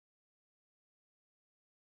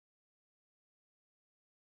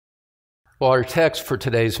Well, our text for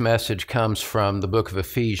today's message comes from the book of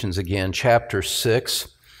Ephesians again, chapter 6.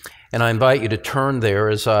 And I invite you to turn there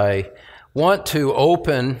as I want to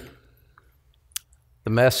open the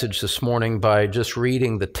message this morning by just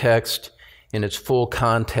reading the text in its full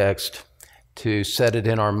context to set it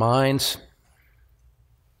in our minds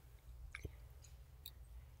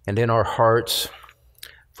and in our hearts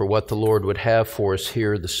for what the Lord would have for us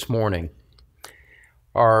here this morning.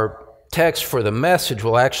 Our text for the message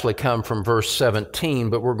will actually come from verse 17,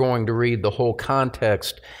 but we're going to read the whole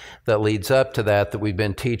context that leads up to that we've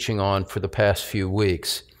been teaching on for the past few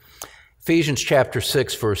weeks. Ephesians chapter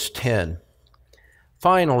 6, verse 10.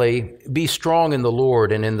 Finally, be strong in the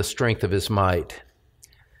Lord and in the strength of His might.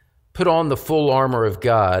 Put on the full armor of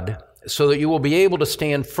God so that you will be able to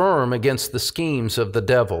stand firm against the schemes of the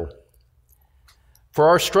devil. For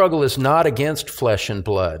our struggle is not against flesh and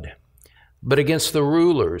blood, but against the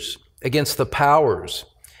rulers, against the powers,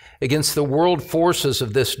 against the world forces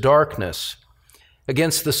of this darkness,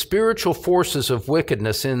 against the spiritual forces of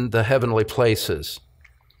wickedness in the heavenly places.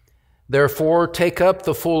 Therefore, take up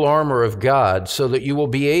the full armor of God so that you will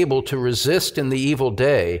be able to resist in the evil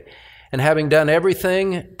day, and having done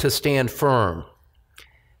everything, to stand firm.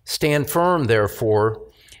 Stand firm, therefore,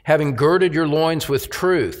 having girded your loins with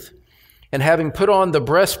truth, and having put on the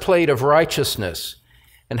breastplate of righteousness,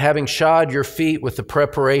 and having shod your feet with the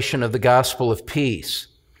preparation of the gospel of peace.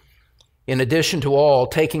 In addition to all,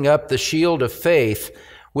 taking up the shield of faith,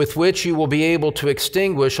 with which you will be able to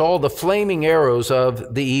extinguish all the flaming arrows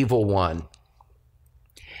of the evil one.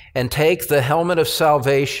 And take the helmet of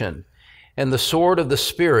salvation and the sword of the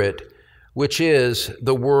Spirit, which is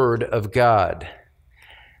the Word of God.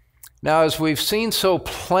 Now, as we've seen so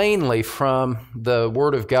plainly from the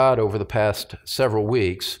Word of God over the past several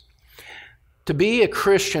weeks, to be a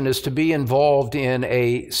Christian is to be involved in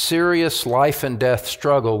a serious life and death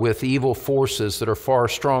struggle with evil forces that are far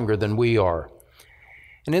stronger than we are.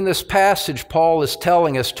 And in this passage, Paul is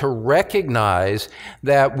telling us to recognize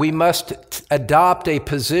that we must adopt a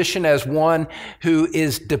position as one who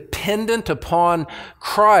is dependent upon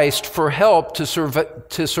Christ for help to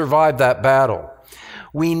survive that battle.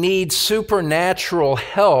 We need supernatural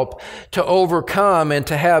help to overcome and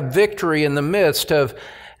to have victory in the midst of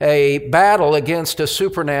a battle against a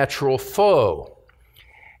supernatural foe.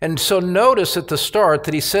 And so notice at the start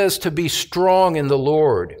that he says to be strong in the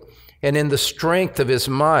Lord and in the strength of His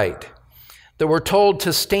might. That we're told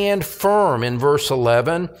to stand firm in verse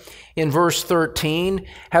 11. In verse 13,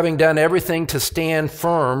 having done everything to stand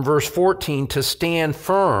firm. Verse 14, to stand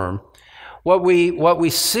firm. What we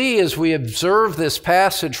see as we observe this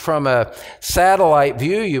passage from a satellite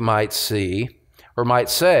view, you might see, or might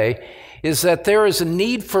say, is that there is a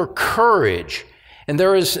need for courage, and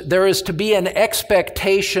there is to be an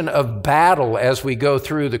expectation of battle as we go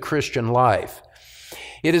through the Christian life.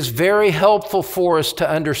 It is very helpful for us to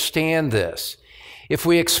understand this. If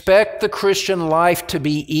we expect the Christian life to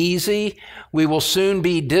be easy, we will soon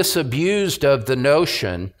be disabused of the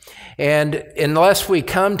notion. And unless we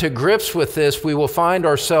come to grips with this, we will find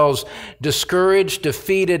ourselves discouraged,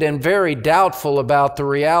 defeated, and very doubtful about the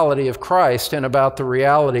reality of Christ and about the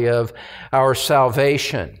reality of our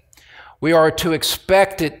salvation. We are to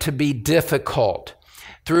expect it to be difficult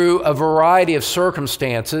through a variety of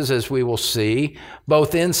circumstances, as we will see,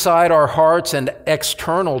 both inside our hearts and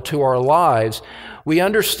external to our lives. We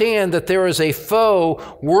understand that there is a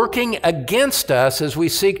foe working against us as we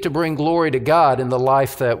seek to bring glory to God in the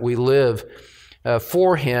life that we live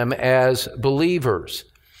for Him as believers.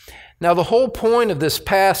 Now, the whole point of this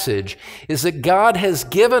passage is that God has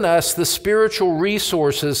given us the spiritual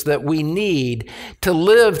resources that we need to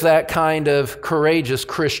live that kind of courageous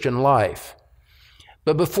Christian life.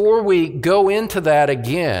 But before we go into that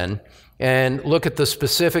again and look at the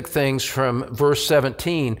specific things from verse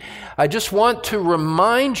 17, I just want to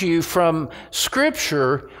remind you from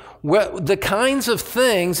Scripture the kinds of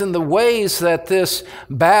things and the ways that this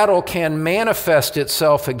battle can manifest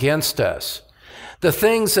itself against us. The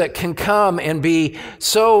things that can come and be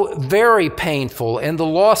so very painful, and the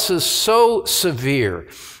losses so severe,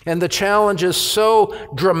 and the challenges so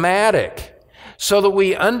dramatic, so that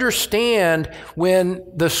we understand when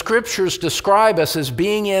the Scriptures describe us as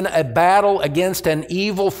being in a battle against an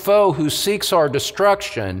evil foe who seeks our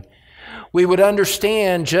destruction, we would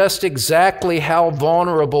understand just exactly how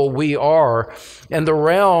vulnerable we are and the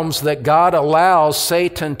realms that God allows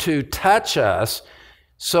Satan to touch us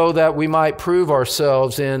so that we might prove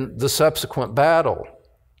ourselves in the subsequent battle.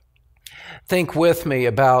 Think with me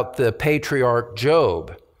about the patriarch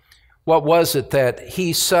Job. What was it that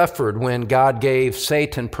he suffered when God gave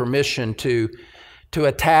Satan permission to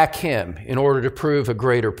attack him in order to prove a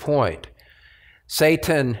greater point?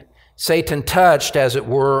 Satan touched, as it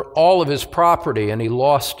were, all of his property, and he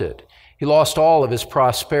lost it. He lost all of his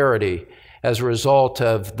prosperity as a result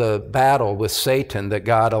of the battle with Satan that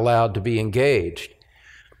God allowed to be engaged.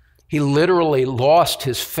 He literally lost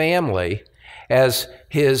his family as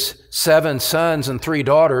his 7 sons and 3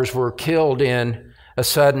 daughters were killed in a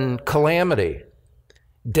sudden calamity.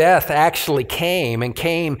 Death actually came, and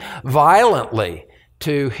came violently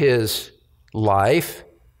to his life,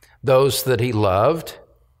 those that he loved.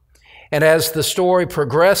 And as the story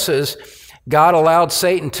progresses, God allowed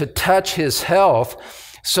Satan to touch his health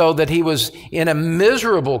so that he was in a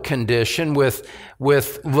miserable condition with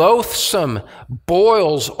loathsome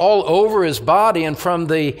boils all over his body. And from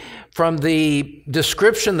the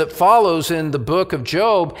description that follows in the book of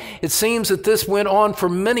Job, it seems that this went on for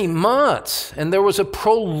many months, and there was a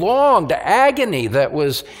prolonged agony that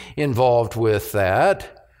was involved with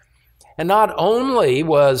that. And not only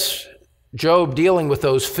was Job dealing with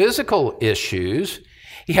those physical issues,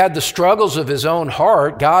 he had the struggles of his own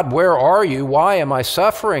heart. God, where are you? Why am I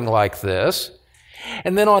suffering like this?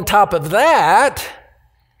 And then on top of that,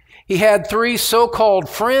 he had 3 so-called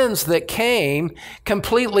friends that came,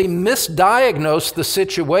 completely misdiagnosed the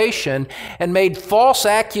situation, and made false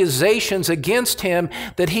accusations against him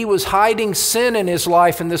that he was hiding sin in his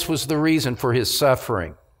life, and this was the reason for his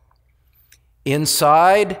suffering.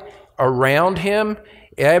 Inside, around him,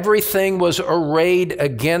 everything was arrayed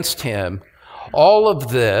against him. All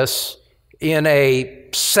of this, in a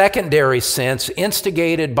secondary sense,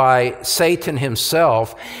 instigated by Satan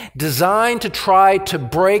himself, designed to try to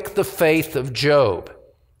break the faith of Job,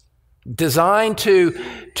 designed to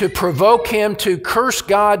provoke him to curse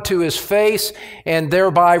God to his face and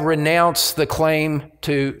thereby renounce the claim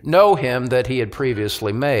to know him that he had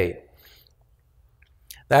previously made.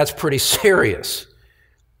 That's pretty serious.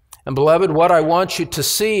 And beloved, what I want you to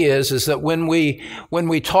see is that when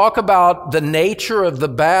we talk about the nature of the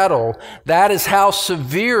battle, that is how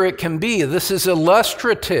severe it can be. This is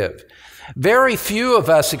illustrative. Very few of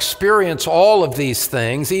us experience all of these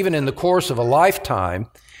things, even in the course of a lifetime.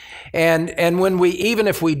 And even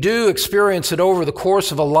if we do experience it over the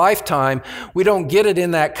course of a lifetime, we don't get it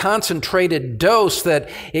in that concentrated dose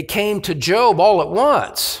that it came to Job all at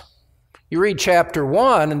once. You read chapter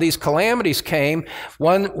 1, and these calamities came.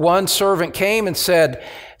 One servant came and said,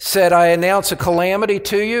 I announce a calamity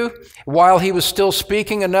to you. While he was still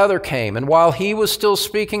speaking, another came. And while he was still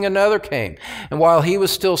speaking, another came. And while he was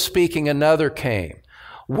still speaking, another came.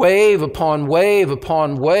 Wave upon wave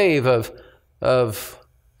upon wave of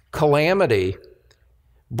calamity,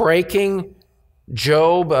 breaking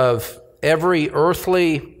Job of every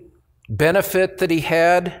earthly benefit that he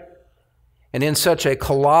had, and in such a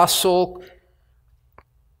colossal,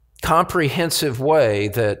 comprehensive way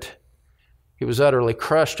that he was utterly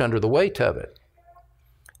crushed under the weight of it.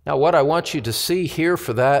 Now, what I want you to see here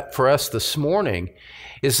for us this morning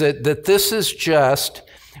is that this is just,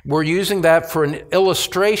 we're using that for an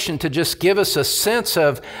illustration to just give us a sense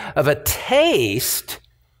of a taste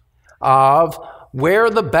of where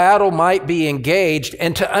the battle might be engaged,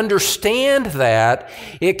 and to understand that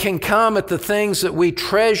it can come at the things that we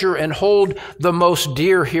treasure and hold the most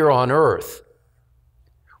dear here on earth.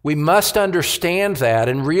 We must understand that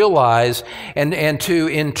and realize and to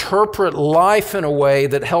interpret life in a way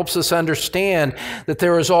that helps us understand that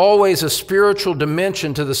there is always a spiritual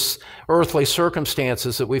dimension to the earthly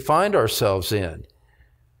circumstances that we find ourselves in.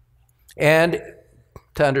 And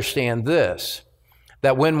to understand this,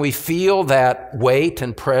 that when we feel that weight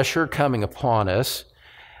and pressure coming upon us,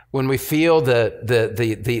 when we feel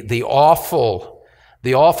the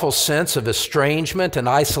awful sense of estrangement and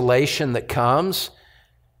isolation that comes,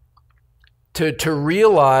 to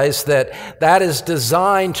realize that is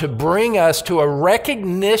designed to bring us to a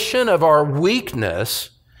recognition of our weakness,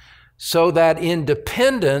 so that in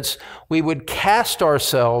dependence we would cast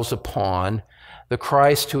ourselves upon the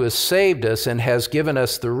Christ who has saved us and has given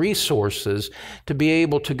us the resources to be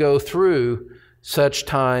able to go through such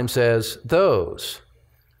times as those.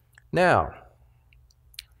 Now,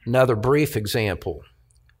 another brief example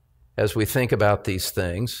as we think about these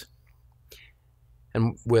things,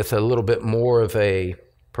 and with a little bit more of a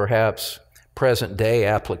perhaps present-day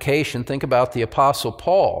application, think about the Apostle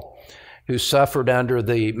Paul, who suffered under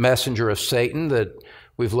the messenger of Satan that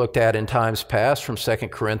we've looked at in times past from 2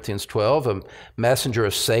 Corinthians 12. A messenger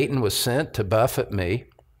of Satan was sent to buffet me.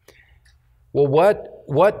 Well,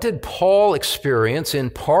 what did Paul experience in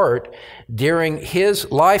part during his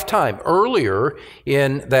lifetime? Earlier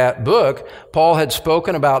in that book, Paul had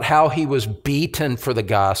spoken about how he was beaten for the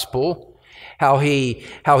gospel, how he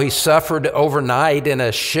suffered overnight in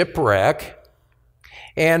a shipwreck,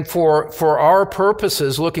 And for our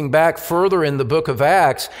purposes, looking back further in the book of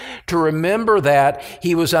Acts, to remember that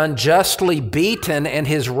he was unjustly beaten and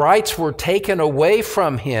his rights were taken away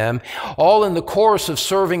from him, all in the course of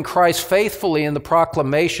serving Christ faithfully in the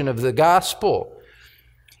proclamation of the gospel.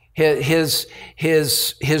 His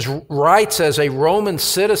rights as a Roman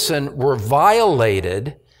citizen were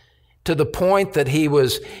violated to the point that he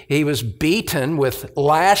was beaten with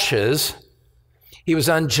lashes. He was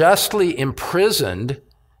unjustly imprisoned.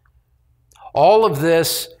 All of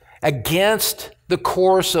this against the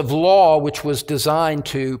course of law which was designed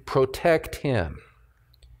to protect him.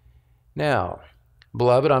 Now,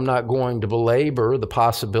 beloved, I'm not going to belabor the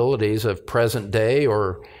possibilities of present day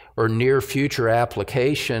or near future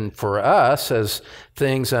application for us as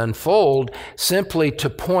things unfold, simply to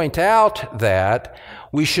point out that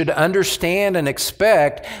we should understand and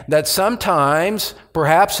expect that sometimes,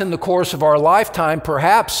 perhaps in the course of our lifetime,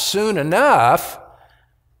 perhaps soon enough,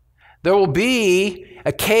 there will be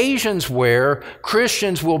occasions where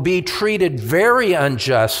Christians will be treated very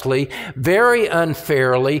unjustly, very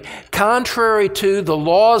unfairly, contrary to the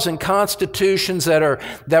laws and constitutions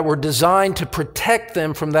that were designed to protect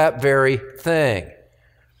them from that very thing.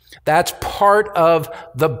 That's part of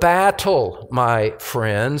the battle, my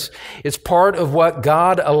friends. It's part of what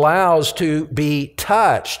God allows to be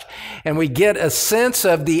touched. And we get a sense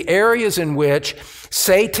of the areas in which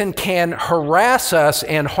Satan can harass us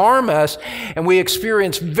and harm us, and we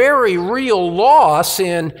experience very real loss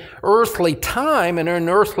in earthly time and in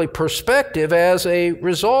earthly perspective as a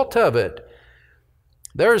result of it.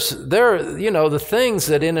 The things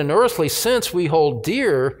that in an earthly sense we hold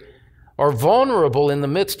dear are vulnerable in the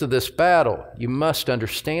midst of this battle. You must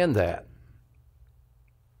understand that.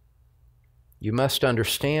 You must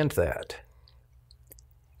understand that.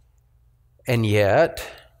 And yet,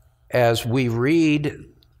 as we read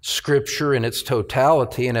Scripture in its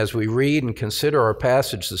totality, and as we read and consider our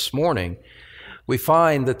passage this morning, we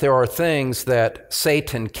find that there are things that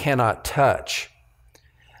Satan cannot touch.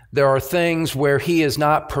 There are things where he is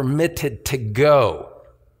not permitted to go.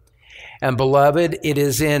 And beloved, it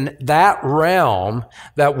is in that realm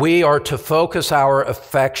that we are to focus our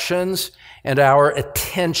affections and our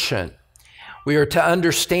attention. We are to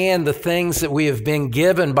understand the things that we have been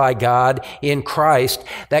given by God in Christ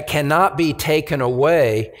that cannot be taken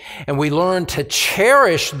away. And we learn to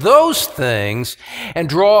cherish those things and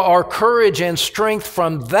draw our courage and strength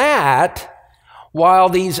from that, while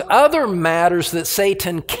these other matters that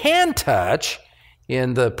Satan can touch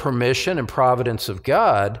in the permission and providence of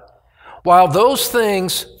God, while those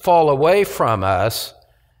things fall away from us,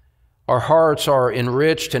 our hearts are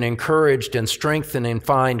enriched and encouraged and strengthened and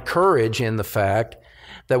find courage in the fact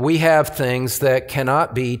that we have things that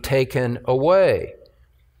cannot be taken away.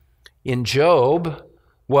 In Job,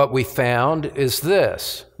 what we found is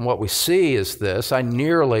this, what we see is this. I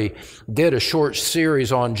nearly did a short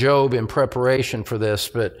series on Job in preparation for this,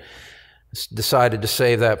 but decided to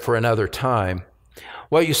save that for another time.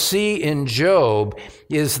 What you see in Job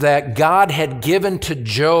is that God had given to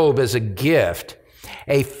Job as a gift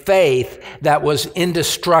a faith that was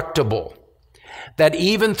indestructible, that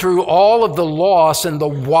even through all of the loss and the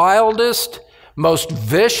wildest, most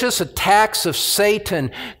vicious attacks of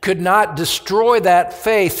Satan could not destroy that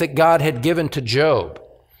faith that God had given to Job.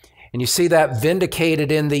 And you see that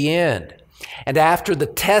vindicated in the end. And after the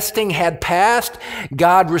testing had passed,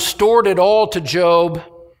 God restored it all to Job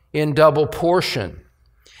in double portion.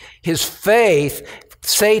 His faith,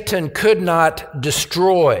 Satan could not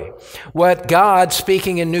destroy. What God,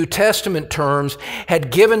 speaking in New Testament terms,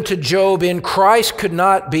 had given to Job in Christ could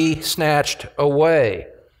not be snatched away.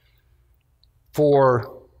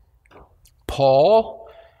 For Paul,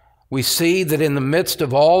 we see that in the midst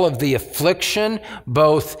of all of the affliction,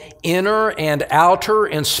 both inner and outer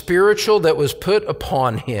and spiritual, that was put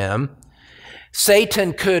upon him,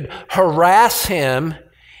 Satan could harass him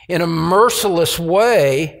in a merciless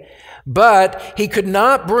way, but he could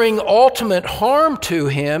not bring ultimate harm to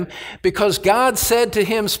him, because God said to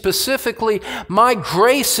him specifically, "My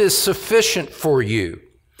grace is sufficient for you."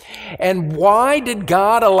 And why did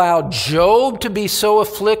God allow Job to be so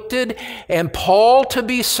afflicted and Paul to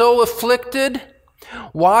be so afflicted?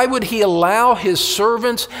 Why would he allow his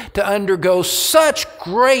servants to undergo such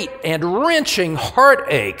great and wrenching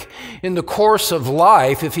heartache in the course of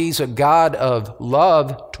life if he's a God of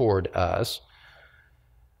love toward us?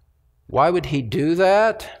 Why would he do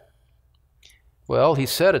that? Well, he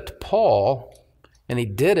said it to Paul, and he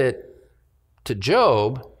did it to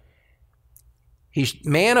Job. He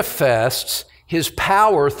manifests his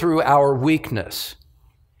power through our weakness.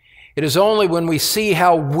 It is only when we see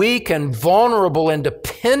how weak and vulnerable and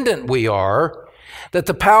dependent we are that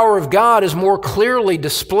the power of God is more clearly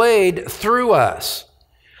displayed through us.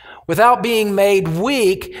 Without being made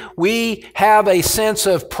weak, we have a sense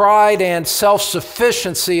of pride and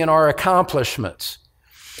self-sufficiency in our accomplishments.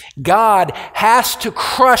 God has to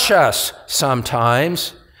crush us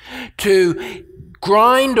sometimes to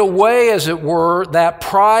grind away, as it were, that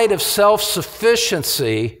pride of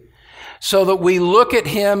self-sufficiency so that we look at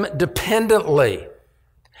Him dependently.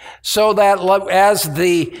 So that as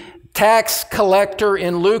the tax collector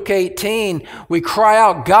in Luke 18, we cry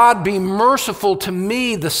out, God, be merciful to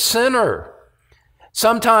me, the sinner.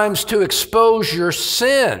 Sometimes to expose your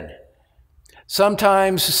sin.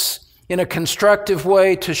 Sometimes in a constructive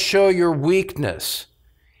way to show your weakness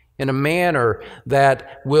in a manner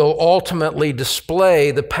that will ultimately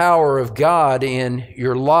display the power of God in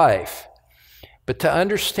your life. But to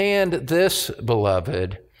understand this,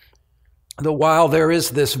 beloved, that while there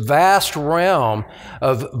is this vast realm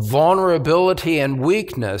of vulnerability and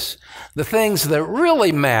weakness, the things that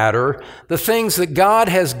really matter, the things that God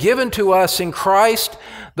has given to us in Christ,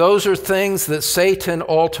 those are things that Satan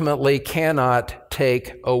ultimately cannot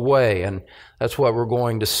take away. And that's what we're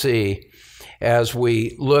going to see as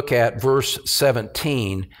we look at verse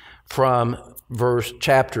 17 from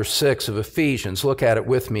chapter 6 of Ephesians. Look at it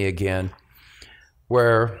with me again,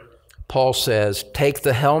 where Paul says, take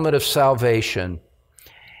the helmet of salvation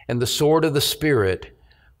and the sword of the Spirit,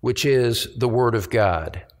 which is the Word of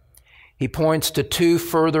God. He points to two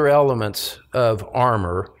further elements of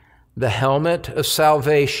armor, the helmet of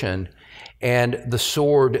salvation and the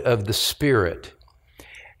sword of the Spirit.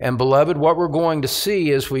 And beloved, what we're going to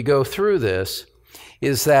see as we go through this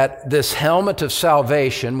is that this helmet of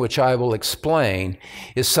salvation, which I will explain,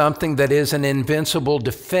 is something that is an invincible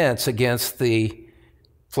defense against the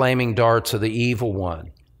flaming darts of the evil one.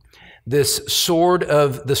 This sword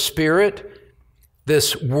of the Spirit,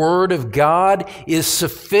 this Word of God, is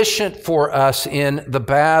sufficient for us in the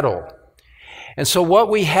battle. And so what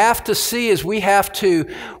we have to see is we have to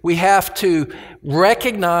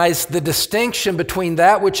recognize the distinction between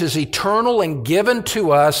that which is eternal and given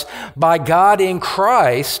to us by God in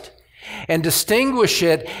Christ, and distinguish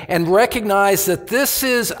it and recognize that this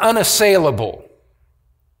is unassailable.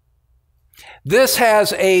 This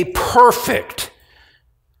has a perfect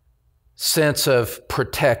sense of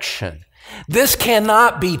protection. This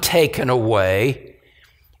cannot be taken away,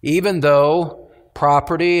 even though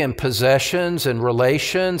property and possessions and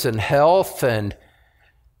relations and health and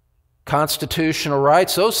constitutional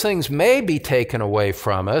rights, those things may be taken away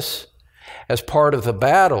from us as part of the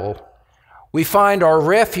battle. We find our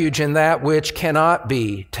refuge in that which cannot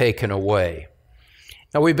be taken away.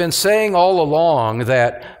 Now, we've been saying all along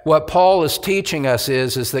that what Paul is teaching us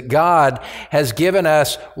is that God has given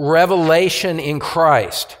us revelation in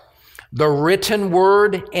Christ, the written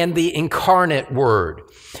Word and the incarnate Word.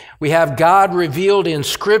 We have God revealed in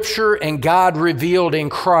Scripture and God revealed in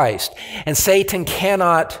Christ, and Satan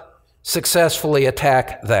cannot successfully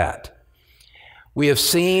attack that. We have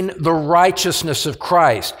seen the righteousness of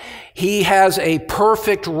Christ. He has a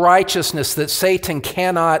perfect righteousness that Satan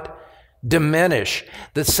cannot diminish,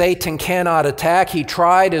 that Satan cannot attack. He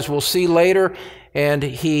tried, as we'll see later, and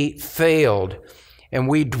he failed. And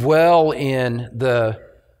we dwell in the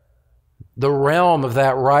realm of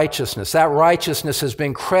that righteousness. That righteousness has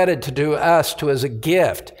been credited to us as a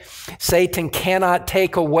gift. Satan cannot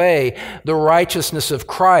take away the righteousness of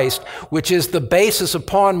Christ, which is the basis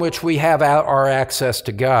upon which we have our access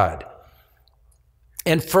to God.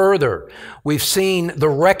 And further, we've seen the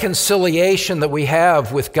reconciliation that we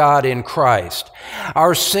have with God in Christ.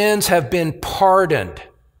 Our sins have been pardoned.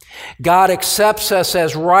 God accepts us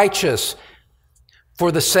as righteous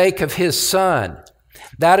for the sake of His Son.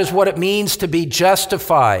 That is what it means to be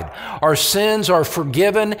justified. Our sins are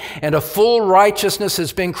forgiven and a full righteousness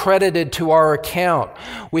has been credited to our account.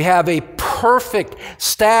 We have a perfect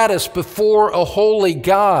status before a holy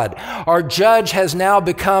God. Our judge has now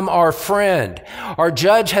become our friend. Our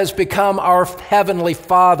judge has become our heavenly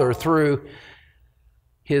Father through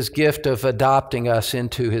His gift of adopting us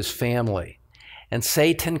into His family. And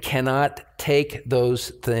Satan cannot take those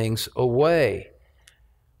things away.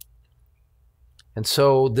 And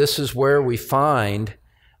so this is where we find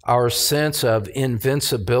our sense of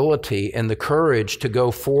invincibility and the courage to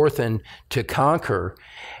go forth and to conquer.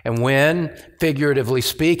 And when, figuratively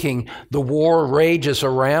speaking, the war rages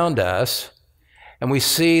around us, and we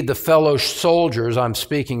see the fellow soldiers, I'm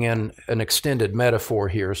speaking in an extended metaphor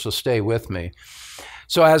here, so stay with me.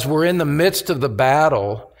 So as we're in the midst of the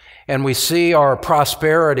battle, and we see our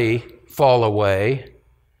prosperity fall away,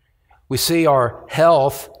 we see our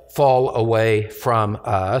health fall away from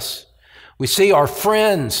us. We see our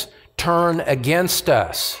friends turn against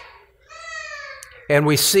us. And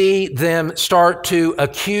we see them start to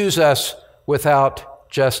accuse us without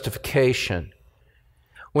justification.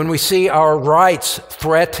 When we see our rights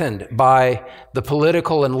threatened by the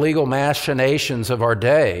political and legal machinations of our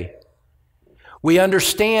day, we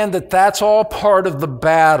understand that that's all part of the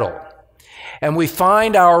battle. And we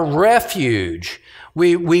find our refuge.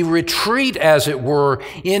 We retreat, as it were,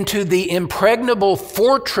 into the impregnable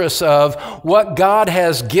fortress of what God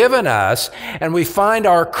has given us, and we find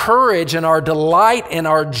our courage and our delight and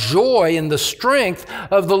our joy in the strength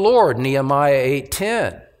of the Lord, Nehemiah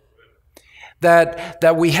 8:10.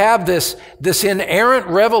 That we have this inerrant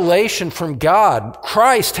revelation from God.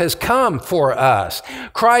 Christ has come for us.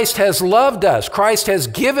 Christ has loved us. Christ has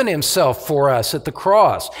given himself for us at the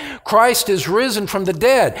cross. Christ is risen from the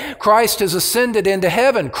dead. Christ has ascended into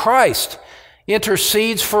heaven. Christ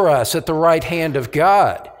intercedes for us at the right hand of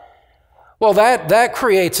God. Well, that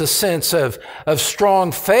creates a sense of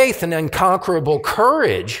strong faith and unconquerable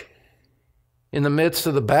courage in the midst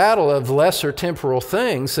of the battle of lesser temporal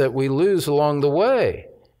things that we lose along the way.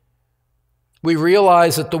 We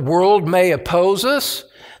realize that the world may oppose us,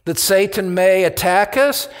 that Satan may attack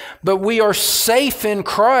us, but we are safe in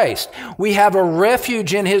Christ. We have a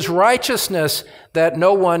refuge in his righteousness that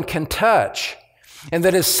no one can touch, and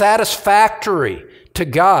that is satisfactory to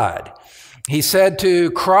God. He said to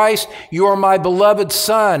Christ, "You are my beloved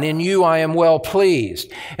Son, in you I am well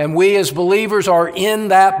pleased." And we as believers are in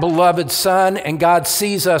that beloved Son, and God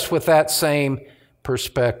sees us with that same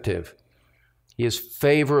perspective. He is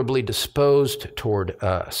favorably disposed toward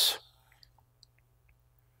us.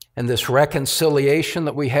 And this reconciliation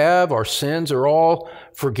that we have, our sins are all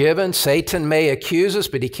forgiven. Satan may accuse us,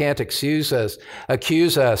 but he can't accuse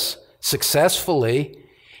us successfully.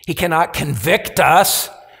 He cannot convict us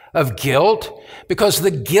of guilt, because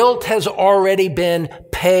the guilt has already been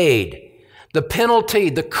paid. The penalty,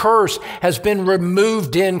 the curse has been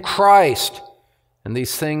removed in Christ. And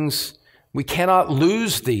these things, we cannot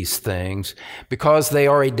lose these things because they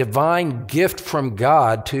are a divine gift from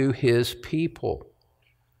God to his people.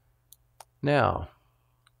 Now,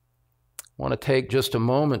 I want to take just a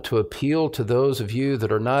moment to appeal to those of you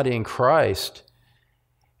that are not in Christ,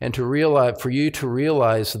 and for you to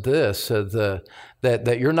realize this,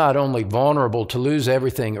 that you're not only vulnerable to lose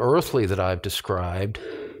everything earthly that I've described,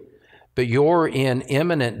 but you're in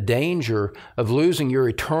imminent danger of losing your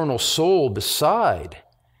eternal soul beside.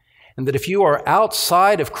 And that if you are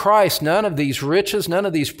outside of Christ, none of these riches, none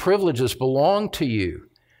of these privileges belong to you.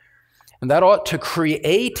 And that ought to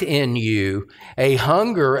create in you a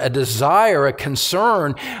hunger, a desire, a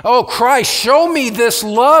concern. Oh, Christ, show me this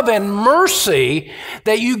love and mercy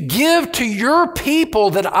that you give to your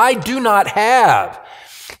people that I do not have.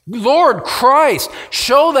 Lord Christ,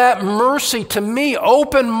 show that mercy to me.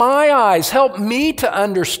 Open my eyes. Help me to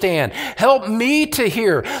understand. Help me to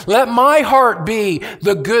hear. Let my heart be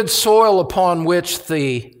the good soil upon which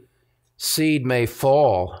the seed may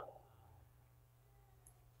fall.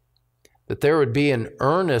 That there would be an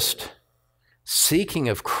earnest seeking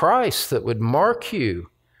of Christ that would mark you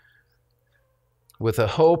with a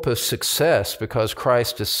hope of success, because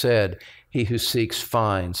Christ has said, "He who seeks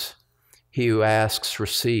finds, he who asks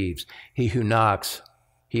receives, he who knocks,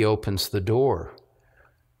 he opens the door."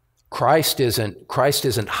 Christ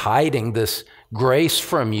isn't hiding this grace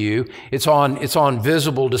from you. It's on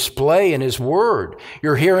visible display in his word.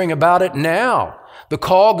 You're hearing about it now. The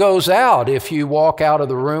call goes out. If you walk out of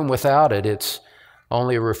the room without it, it's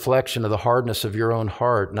only a reflection of the hardness of your own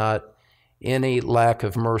heart, not any lack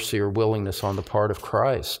of mercy or willingness on the part of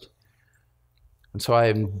Christ. And so I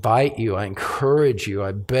invite you, I encourage you,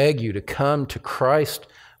 I beg you to come to Christ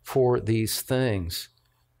for these things,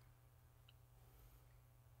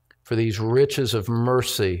 for these riches of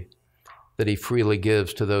mercy that he freely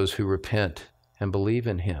gives to those who repent and believe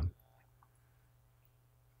in him.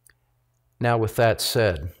 Now, with that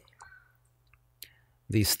said,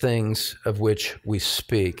 these things of which we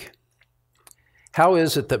speak, how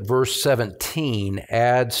is it that verse 17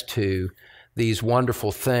 adds to these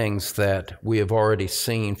wonderful things that we have already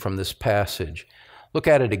seen from this passage? Look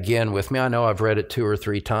at it again with me. I know I've read it 2 or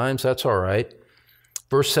 3 times. That's all right.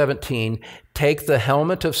 Verse 17, take the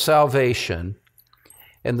helmet of salvation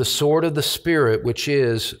and the sword of the Spirit, which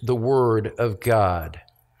is the Word of God.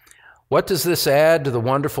 What does this add to the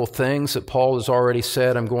wonderful things that Paul has already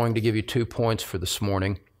said? I'm going to give you 2 points for this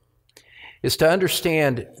morning. Is to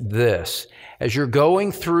understand this. As you're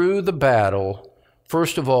going through the battle,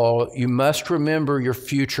 first of all, you must remember your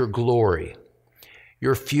future glory.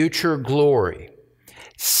 Your future glory.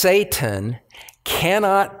 Satan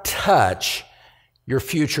cannot touch your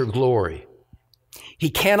future glory. He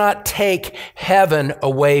cannot take heaven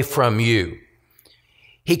away from you.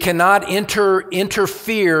 He cannot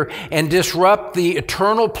interfere and disrupt the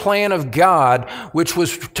eternal plan of God, which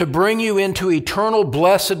was to bring you into eternal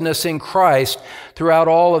blessedness in Christ throughout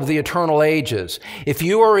all of the eternal ages. If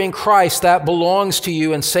you are in Christ, that belongs to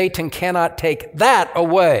you, and Satan cannot take that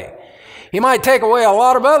away. He might take away a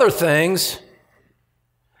lot of other things,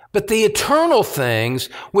 but the eternal things,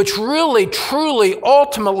 which really, truly,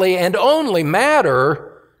 ultimately, and only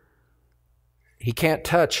matter, he can't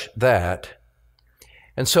touch that.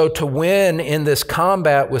 And so to win in this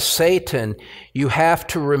combat with Satan, you have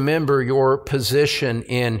to remember your position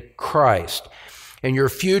in Christ. And your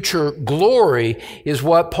future glory is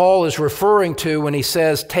what Paul is referring to when he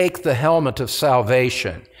says, take the helmet of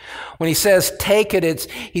salvation. When he says take it,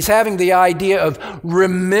 he's having the idea of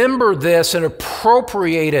remember this and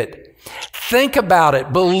appropriate it. Think about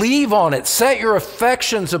it, believe on it, set your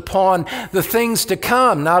affections upon the things to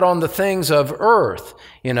come, not on the things of earth,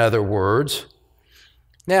 in other words.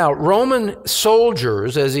 Now, Roman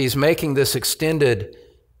soldiers, as he's making this extended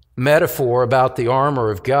metaphor about the armor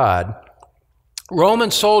of God,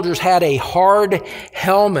 Roman soldiers had a hard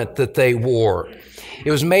helmet that they wore.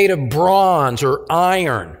 It was made of bronze or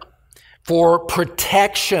iron for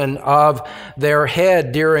protection of their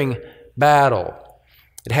head during battle.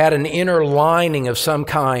 It had an inner lining of some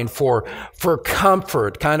kind for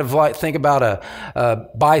comfort, kind of like, think about a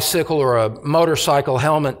bicycle or a motorcycle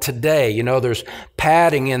helmet today. You know, there's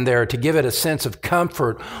padding in there to give it a sense of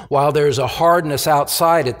comfort while there's a hardness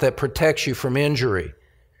outside it that protects you from injury.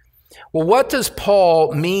 Well, what does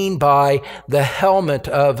Paul mean by the helmet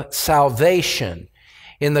of salvation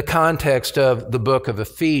in the context of the book of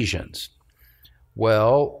Ephesians?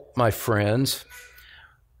 Well, my friends,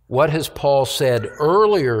 what has Paul said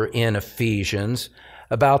earlier in Ephesians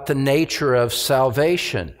about the nature of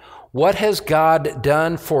salvation? What has God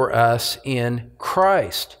done for us in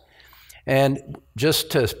Christ? And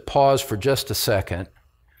just to pause for just a second,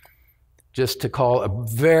 just to call a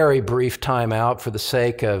very brief time out for the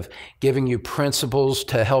sake of giving you principles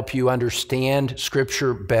to help you understand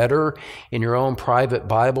Scripture better in your own private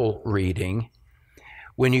Bible reading.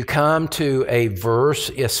 When you come to a verse,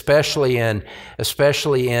 especially in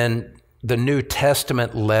the New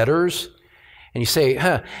Testament letters, and you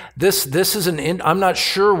say, this is I'm not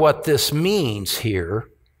sure what this means here.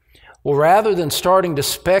 Well, rather than starting to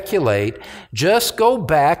speculate, just go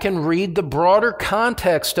back and read the broader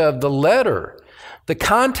context of the letter. The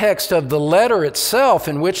context of the letter itself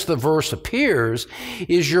in which the verse appears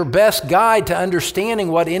is your best guide to understanding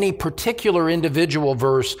what any particular individual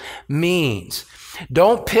verse means.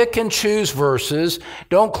 Don't pick and choose verses.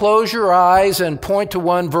 Don't close your eyes and point to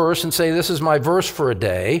one verse and say, this is my verse for a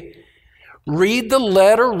day. Read the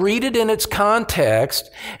letter, read it in its context,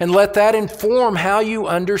 and let that inform how you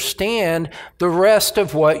understand the rest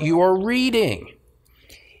of what you are reading.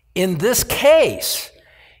 In this case,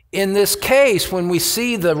 when we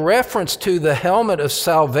see the reference to the helmet of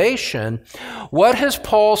salvation, what has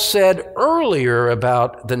Paul said earlier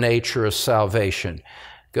about the nature of salvation?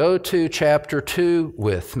 Go to chapter 2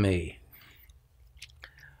 with me,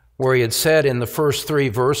 where he had said in the first 3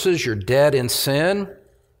 verses, you're dead in sin,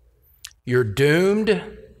 you're doomed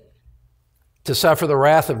to suffer the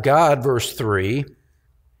wrath of God, verse 3.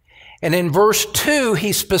 And in verse 2,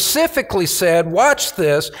 he specifically said, watch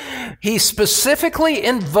this, he specifically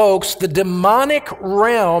invokes the demonic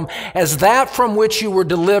realm as that from which you were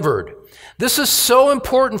delivered. This is so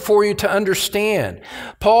important for you to understand.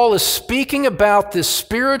 Paul is speaking about this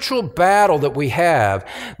spiritual battle that we have,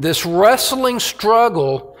 this wrestling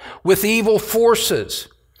struggle with evil forces.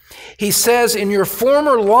 He says, in your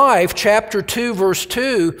former life, chapter 2, verse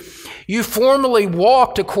 2, you formerly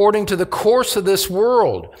walked according to the course of this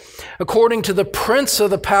world, according to the prince of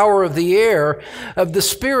the power of the air, of the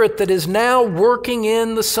spirit that is now working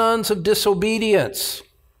in the sons of disobedience.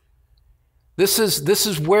 This is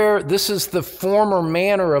the former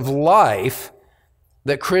manner of life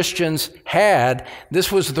that Christians had.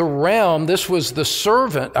 This was the realm, this was the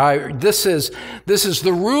servant, this is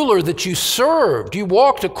the ruler that you served. You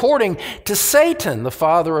walked according to Satan, the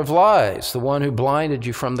father of lies, the one who blinded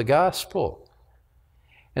you from the gospel.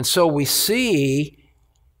 And so we see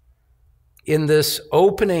in this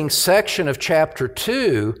opening section of chapter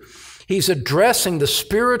 2, he's addressing the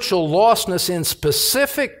spiritual lostness in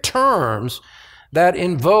specific terms that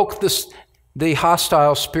invoke the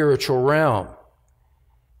hostile spiritual realm.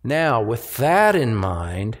 Now, with that in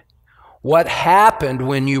mind, what happened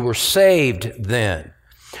when you were saved then?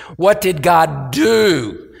 What did God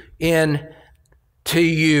do to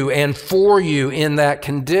you and for you in that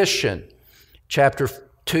condition? Chapter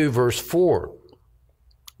 2, verse 4.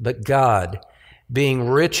 But God, being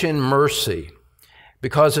rich in mercy,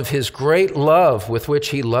 because of his great love with which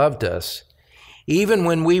he loved us, even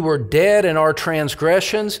when we were dead in our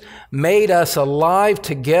transgressions, made us alive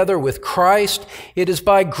together with Christ. It is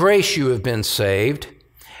by grace you have been saved.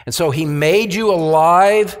 And so he made you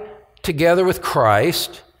alive together with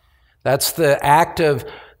Christ. That's the act of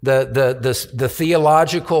the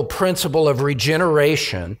theological principle of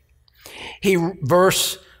regeneration.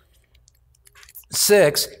 Verse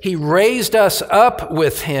 6, he raised us up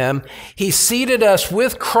with him. He seated us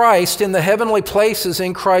with Christ in the heavenly places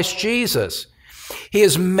in Christ Jesus. He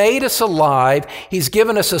has made us alive. He's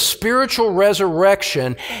given us a spiritual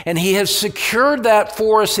resurrection, and he has secured that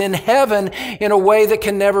for us in heaven in a way that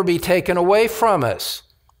can never be taken away from us.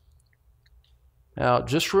 Now,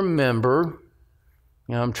 just remember,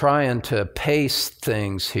 I'm trying to pace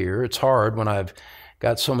things here. It's hard when I've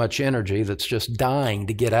got so much energy that's just dying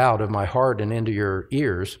to get out of my heart and into your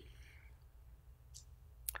ears.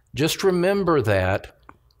 Just remember that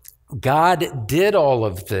God did all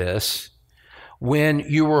of this when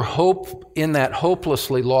you were in that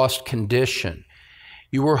hopelessly lost condition.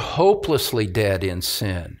 You were hopelessly dead in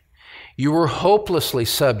sin. You were hopelessly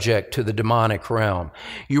subject to the demonic realm.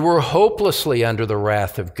 You were hopelessly under the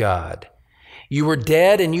wrath of God. You were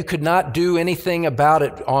dead and you could not do anything about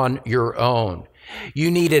it on your own. You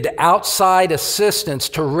needed outside assistance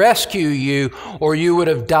to rescue you, or you would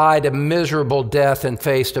have died a miserable death and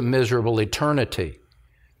faced a miserable eternity.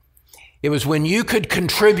 It was when you could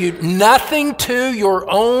contribute nothing to your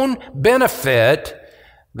own benefit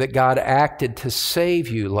that God acted to save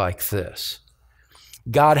you like this.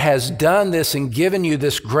 God has done this and given you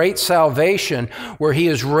this great salvation where he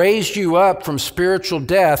has raised you up from spiritual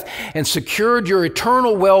death and secured your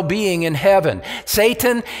eternal well-being in heaven.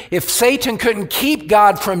 If Satan couldn't keep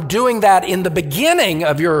God from doing that in the beginning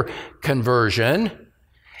of your conversion,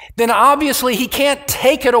 then obviously he can't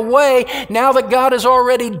take it away now that God has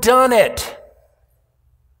already done it.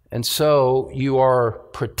 And so you are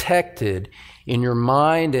protected in your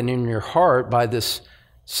mind and in your heart by this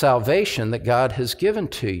salvation that God has given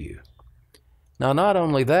to you. Now, not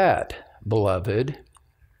only that, beloved,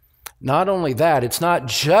 it's not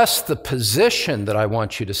just the position that I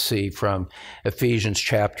want you to see from Ephesians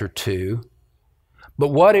chapter 2, but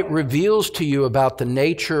what it reveals to you about the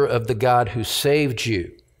nature of the God who saved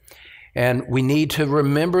you. And we need to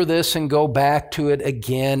remember this and go back to it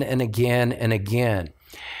again and again and again.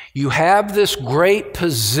 You have this great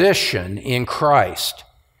position in Christ,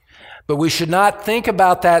 but we should not think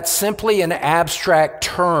about that simply in abstract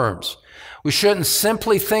terms. We shouldn't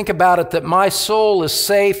simply think about it that my soul is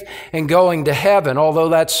safe and going to heaven, although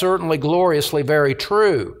that's certainly gloriously very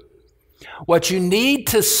true. What you need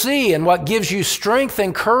to see and what gives you strength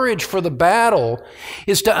and courage for the battle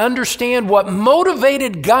is to understand what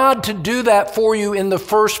motivated God to do that for you in the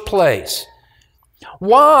first place.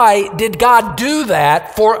 Why did God do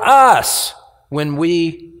that for us when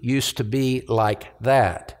we used to be like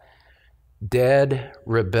that? Dead,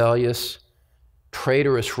 rebellious,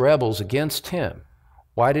 traitorous rebels against him.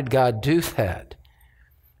 Why did God do that?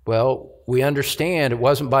 Well, we understand it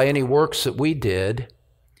wasn't by any works that we did.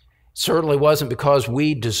 Certainly wasn't because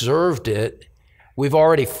we deserved it. We've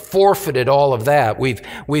already forfeited all of that.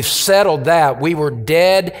 We've settled that. We were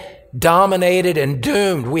dead, dominated, and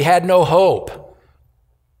doomed. We had no hope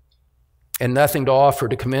and nothing to offer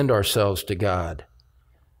to commend ourselves to God.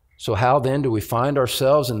 So how then do we find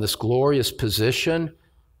ourselves in this glorious position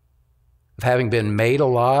of having been made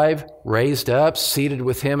alive, raised up, seated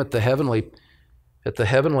with him at the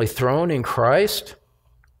heavenly throne in Christ?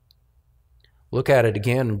 Look at it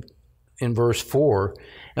again in verse 4.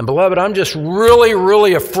 And beloved, I'm just really,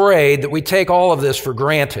 really afraid that we take all of this for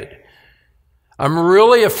granted. I'm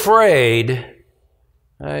really afraid,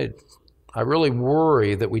 I really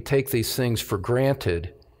worry that we take these things for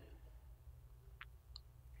granted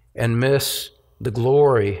and miss the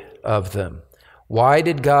glory of them. Why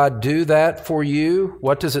did God do that for you?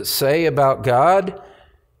 What does it say about God?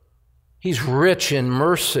 He's rich in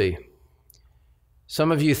mercy.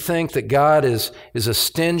 Some of you think that God is a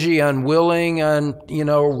stingy, unwilling,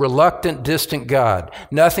 reluctant, distant God.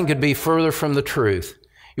 Nothing could be further from the truth.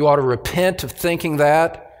 You ought to repent of thinking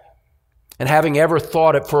that and having ever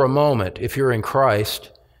thought it for a moment if you're in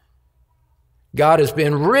Christ. God has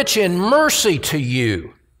been rich in mercy to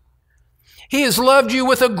you. He has loved you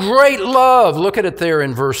with a great love. Look at it there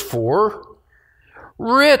in verse 4.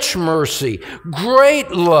 Rich mercy,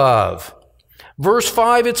 great love. Verse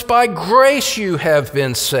 5, it's by grace you have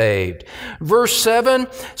been saved. Verse 7,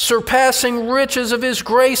 surpassing riches of his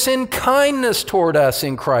grace in kindness toward us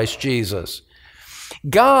in Christ Jesus.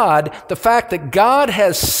 God, the fact that God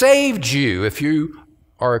has saved you, if you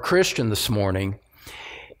are a Christian this morning,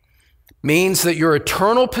 means that your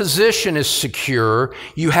eternal position is secure.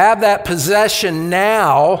 You have that possession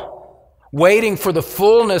now, waiting for the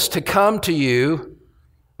fullness to come to you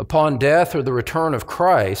upon death or the return of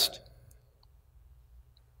Christ.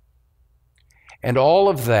 And all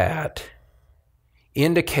of that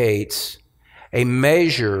indicates a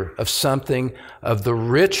measure of something of the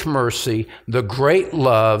rich mercy, the great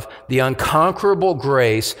love, the unconquerable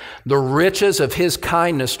grace, the riches of His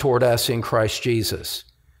kindness toward us in Christ Jesus.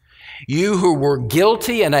 You who were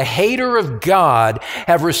guilty and a hater of God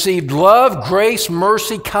have received love, grace,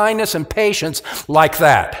 mercy, kindness, and patience like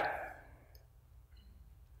that.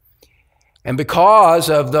 And because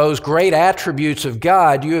of those great attributes of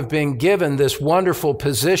God, you have been given this wonderful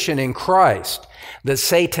position in Christ that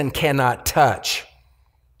Satan cannot touch.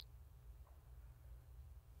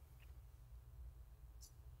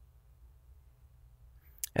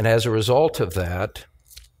 And as a result of that,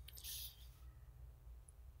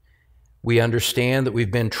 we understand that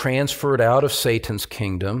we've been transferred out of Satan's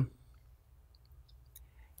kingdom.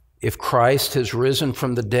 If Christ has risen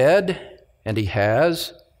from the dead, and He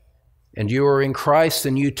has, and you are in Christ,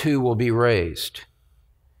 then you too will be raised.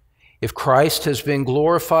 If Christ has been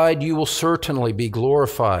glorified, you will certainly be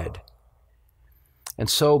glorified. And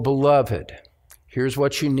so, beloved, here's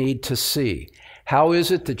what you need to see. How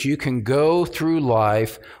is it that you can go through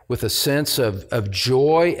life with a sense of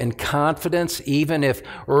joy and confidence, even if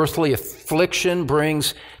earthly affliction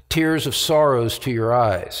brings tears of sorrows to your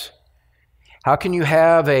eyes? How can you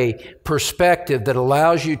have a perspective that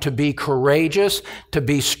allows you to be courageous, to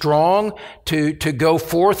be strong, to go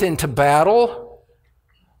forth into battle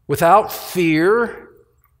without fear,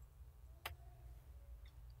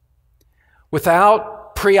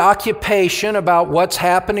 without preoccupation about what's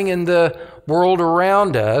happening in the world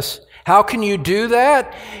around us? How can you do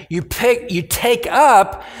that? You take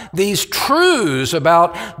up these truths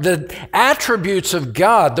about the attributes of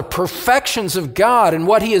God, the perfections of God, and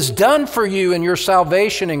what He has done for you in your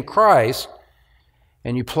salvation in Christ,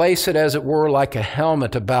 and you place it, as it were, like a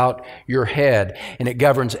helmet about your head, and it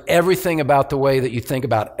governs everything about the way that you think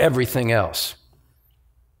about everything else.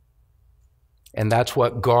 And that's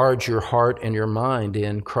what guards your heart and your mind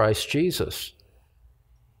in Christ Jesus,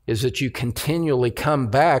 is that you continually come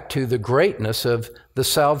back to the greatness of the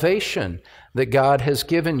salvation that God has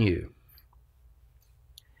given you.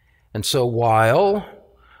 And so while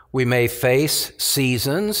we may face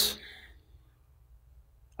seasons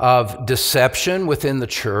of deception within the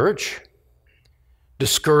church,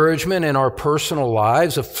 discouragement in our personal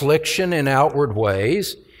lives, affliction in outward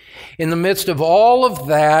ways, in the midst of all of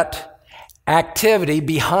that activity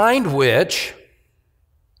behind which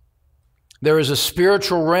there is a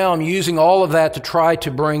spiritual realm using all of that to try to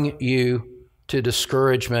bring you to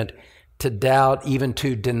discouragement, to doubt, even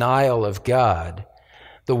to denial of God.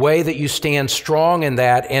 The way that you stand strong in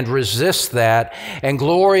that and resist that and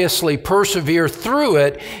gloriously persevere through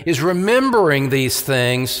it is remembering these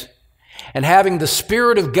things and having the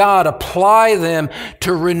Spirit of God apply them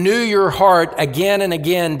to renew your heart again and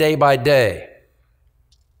again, day by day.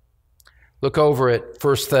 Look over at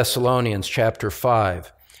 1 Thessalonians chapter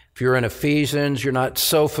 5. If you're in Ephesians, you're not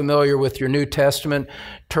so familiar with your New Testament,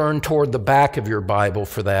 turn toward the back of your Bible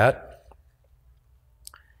for that.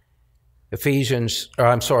 1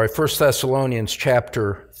 Thessalonians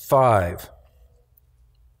chapter 5.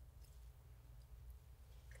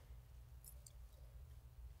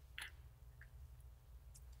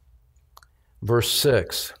 Verse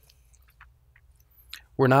 6.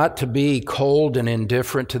 We're not to be cold and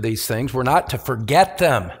indifferent to these things. We're not to forget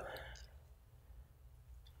them.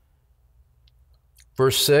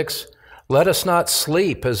 Verse 6, let us not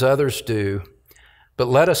sleep as others do, but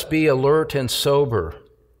let us be alert and sober.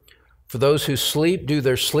 For those who sleep do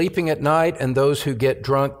their sleeping at night, and those who get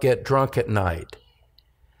drunk at night.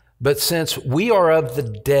 But since we are of the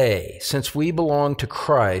day, since we belong to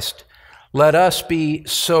Christ, let us be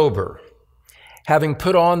sober, having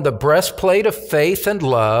put on the breastplate of faith and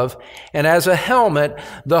love, and as a helmet,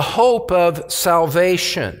 the hope of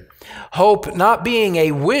salvation. Hope not being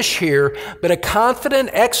a wish here, but a confident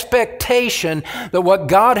expectation that what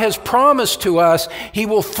God has promised to us, He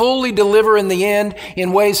will fully deliver in the end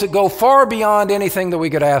in ways that go far beyond anything that we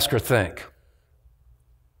could ask or think.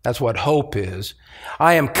 That's what hope is.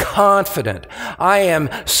 I am confident, I am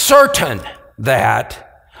certain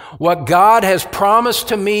that what God has promised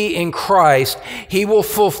to me in Christ, He will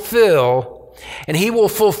fulfill. And He will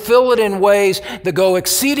fulfill it in ways that go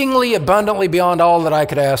exceedingly abundantly beyond all that I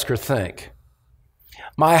could ask or think.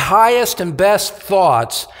 My highest and best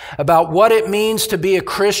thoughts about what it means to be a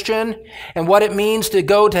Christian and what it means to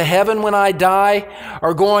go to heaven when I die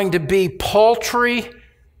are going to be paltry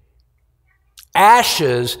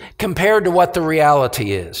ashes compared to what the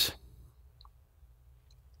reality is.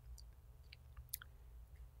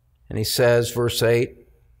 And he says, verse 8,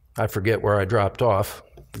 I forget where I dropped off,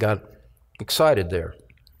 got excited there.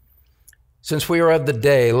 Since we are of the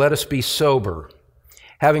day, let us be sober,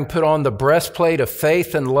 having put on the breastplate of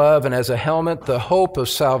faith and love, and as a helmet, the hope of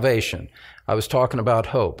salvation. I was talking about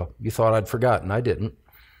hope. You thought I'd forgotten. I didn't.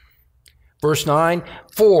 Verse 9,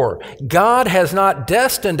 for God has not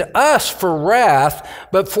destined us for wrath,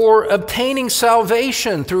 but for obtaining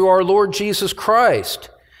salvation through our Lord Jesus Christ,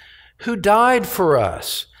 who died for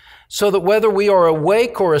us, so that whether we are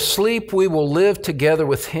awake or asleep, we will live together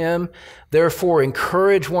with him. Therefore,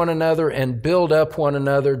 encourage one another and build up one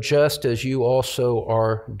another, just as you also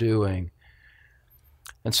are doing.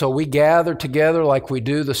 And so we gather together like we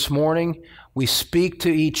do this morning. We speak to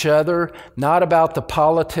each other, not about the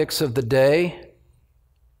politics of the day,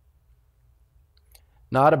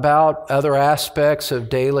 not about other aspects of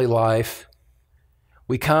daily life.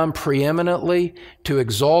 We come preeminently to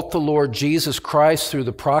exalt the Lord Jesus Christ through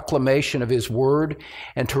the proclamation of his word,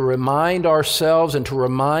 and to remind ourselves and to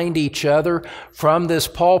remind each other from this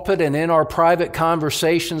pulpit and in our private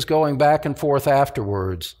conversations going back and forth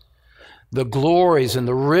afterwards, the glories and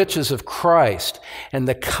the riches of Christ and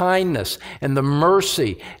the kindness and the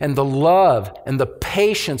mercy and the love and the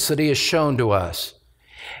patience that he has shown to us.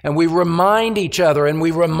 And we remind each other and we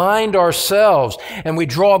remind ourselves, and we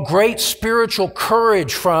draw great spiritual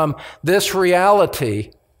courage from this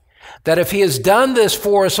reality that if he has done this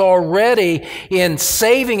for us already in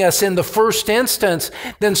saving us in the first instance,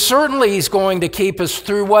 then certainly he's going to keep us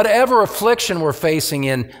through whatever affliction we're facing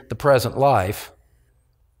in the present life.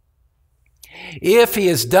 If he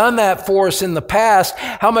has done that for us in the past,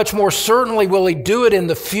 how much more certainly will he do it in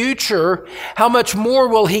the future? How much more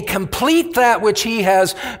will he complete that which he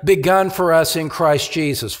has begun for us in Christ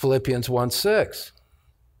Jesus? Philippians 1:6.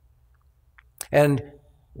 And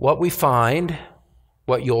what we find,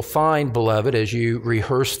 what you'll find, beloved, as you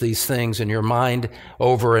rehearse these things in your mind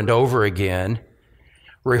over and over again,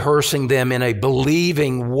 rehearsing them in a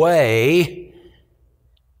believing way,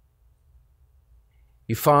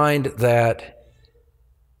 you find that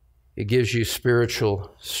it gives you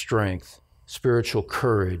spiritual strength, spiritual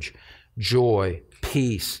courage, joy,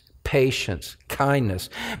 peace, patience, kindness,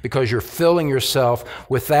 because you're filling yourself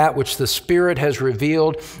with that which the Spirit has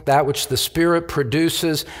revealed, that which the Spirit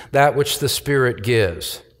produces, that which the Spirit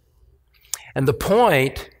gives. And the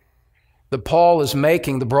point that Paul is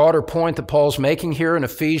making, the broader point that Paul's making here in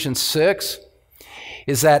Ephesians 6,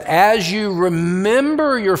 is that as you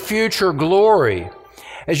remember your future glory,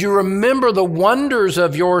 as you remember the wonders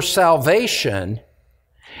of your salvation,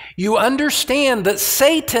 you understand that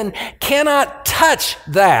Satan cannot touch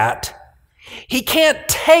that. He can't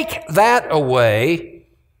take that away.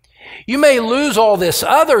 You may lose all this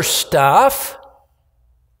other stuff,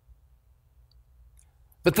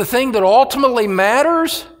 but the thing that ultimately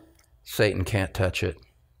matters, Satan can't touch it.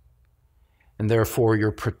 And therefore,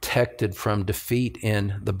 you're protected from defeat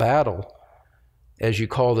in the battle as you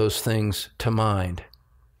call those things to mind.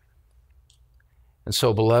 And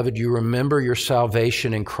so, beloved, you remember your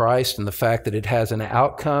salvation in Christ and the fact that it has an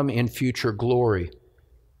outcome in future glory.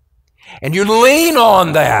 And you lean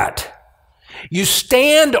on that. You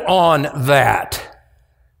stand on that.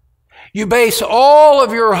 You base all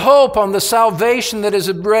of your hope on the salvation that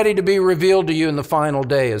is ready to be revealed to you in the final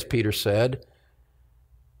day, as Peter said.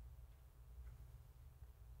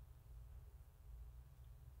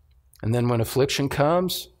 And then when affliction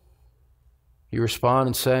comes, you respond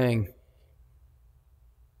in saying,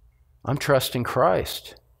 I'm trusting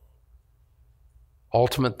Christ.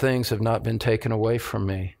 Ultimate things have not been taken away from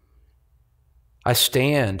me. I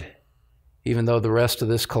stand, even though the rest of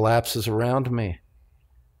this collapses around me.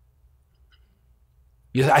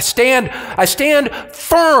 I stand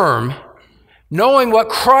firm, knowing what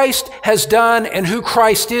Christ has done and who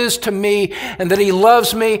Christ is to me, and that he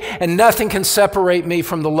loves me, and nothing can separate me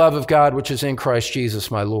from the love of God which is in Christ Jesus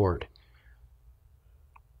my Lord.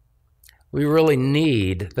 We really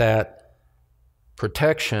need that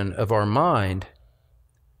protection of our mind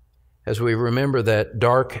as we remember that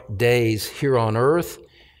dark days here on earth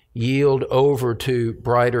yield over to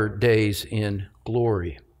brighter days in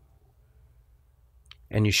glory.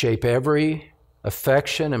 And you shape every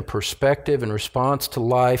affection and perspective and response to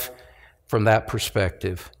life from that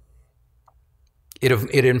perspective.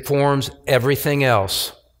 It informs everything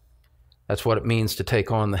else. That's what it means to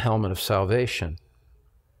take on the helmet of salvation.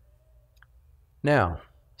 Now,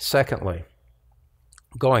 secondly,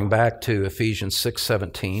 going back to Ephesians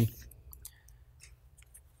 6:17,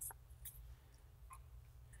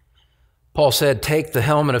 Paul said, take the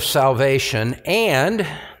helmet of salvation, and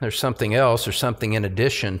there's something else, there's something in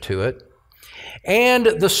addition to it, and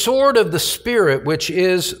the sword of the Spirit, which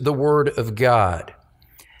is the Word of God.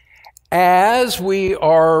 As we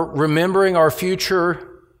are remembering our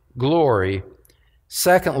future glory,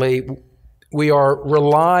 secondly, we are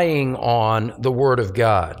relying on the Word of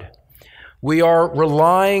God. We are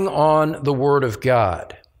relying on the Word of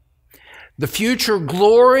God. The future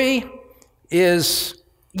glory is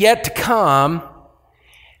yet to come.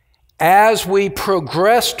 As we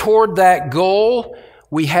progress toward that goal,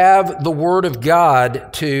 we have the Word of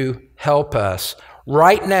God to help us.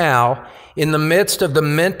 Right now, in the midst of the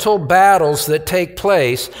mental battles that take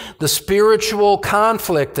place, the spiritual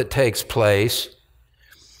conflict that takes place,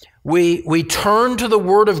 we turn to the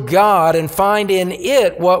Word of God and find in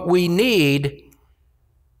it what we need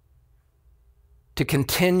to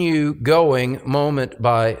continue going moment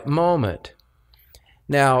by moment.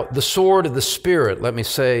 Now, the sword of the Spirit, let me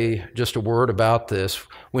say just a word about this.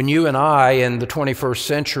 When you and I in the 21st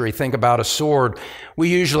century think about a sword, we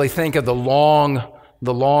usually think of the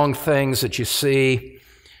long things that you see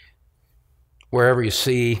wherever you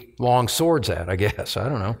see long swords at, I guess. I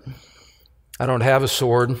don't know. I don't have a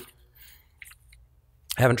sword.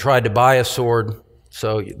 I haven't tried to buy a sword,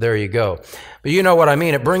 so there you go. But you know what I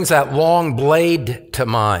mean. It brings that long blade to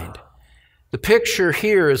mind. The picture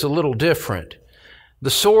here is a little different. The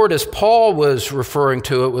sword, as Paul was referring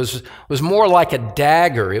to it, was more like a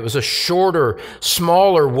dagger. It was a shorter,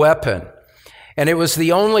 smaller weapon. And it was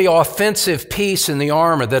the only offensive piece in the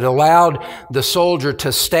armor that allowed the soldier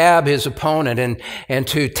to stab his opponent and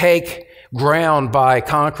to take ground by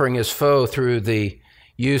conquering his foe through the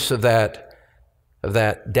use of that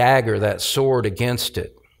dagger, that sword against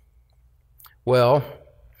it. Well,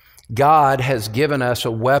 God has given us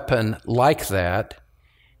a weapon like that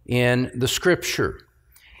in the Scripture.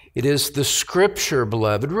 It is the Scripture,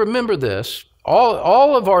 beloved. Remember this.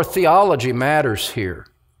 All of our theology matters here.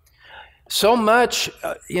 So much,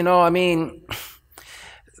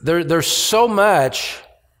 there's so much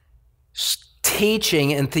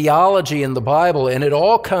teaching and theology in the Bible, and it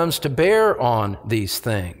all comes to bear on these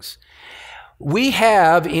things. We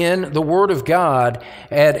have in the Word of God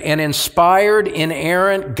an inspired,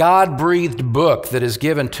 inerrant, God-breathed book that is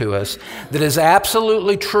given to us that is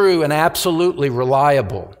absolutely true and absolutely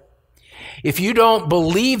reliable. If you don't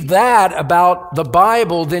believe that about the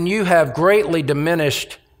Bible, then you have greatly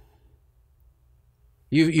diminished.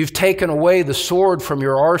 You've taken away the sword from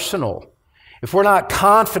your arsenal. If we're not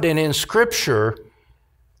confident in Scripture,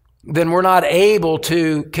 then we're not able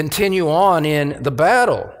to continue on in the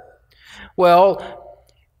battle. Well,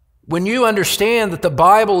 when you understand that the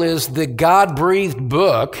Bible is the God-breathed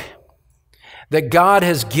book, that God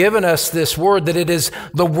has given us this word, that it is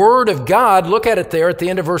the Word of God, look at it there at the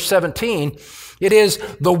end of verse 17, it is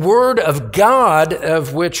the Word of God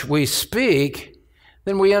of which we speak,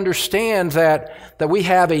 then we understand that we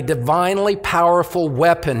have a divinely powerful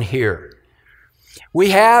weapon here.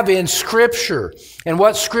 We have in Scripture, and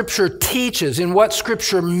what Scripture teaches, and what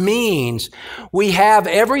Scripture means, we have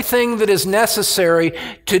everything that is necessary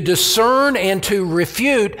to discern and to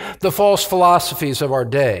refute the false philosophies of our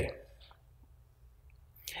day.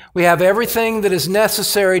 We have everything that is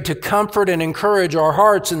necessary to comfort and encourage our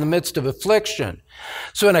hearts in the midst of affliction.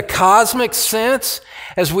 So in a cosmic sense,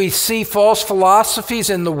 as we see false philosophies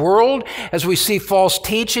in the world, as we see false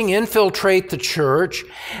teaching infiltrate the church,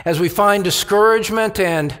 as we find discouragement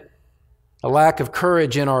and a lack of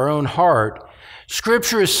courage in our own heart,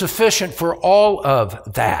 Scripture is sufficient for all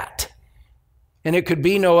of that. And it could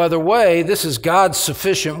be no other way. This is God's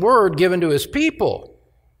sufficient word given to His people.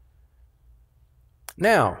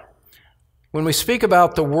 Now, when we speak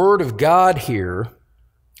about the Word of God here,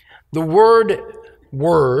 the word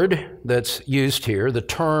that's used here, the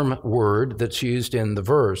term word that's used in the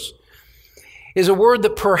verse, is a word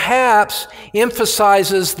that perhaps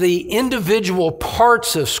emphasizes the individual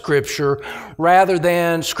parts of Scripture rather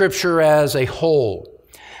than Scripture as a whole.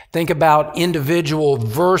 Think about individual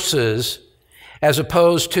verses as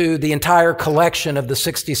opposed to the entire collection of the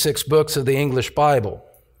 66 books of the English Bible.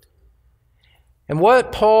 And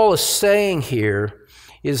what Paul is saying here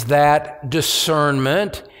is that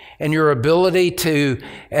discernment and your ability to,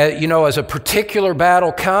 as a particular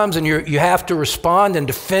battle comes and you have to respond and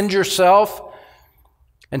defend yourself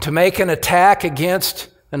and to make an attack against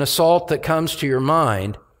an assault that comes to your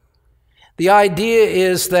mind. The idea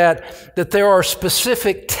is that there are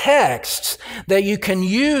specific texts that you can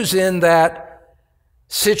use in that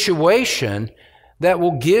situation that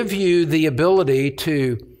will give you the ability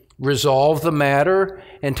to resolve the matter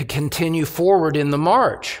and to continue forward in the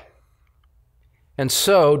march. And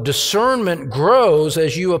so discernment grows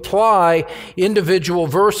as you apply individual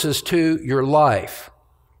verses to your life.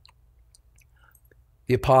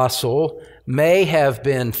 The apostle may have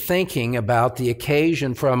been thinking about the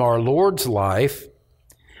occasion from our Lord's life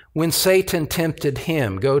when Satan tempted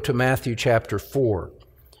him. Go to Matthew chapter 4.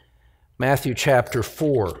 Matthew chapter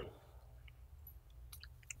 4.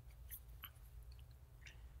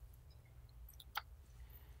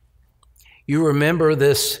 You remember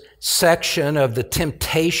this section of the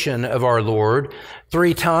temptation of our Lord.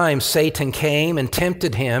 3 times Satan came and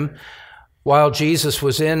tempted him while Jesus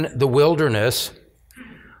was in the wilderness,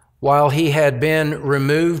 while he had been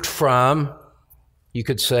removed from, you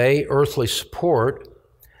could say, earthly support,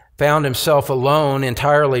 found himself alone,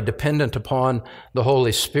 entirely dependent upon the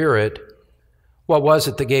Holy Spirit. What was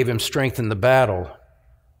it that gave him strength in the battle?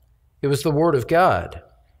 It was the Word of God.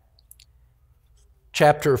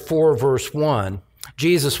 Chapter 4, verse 1,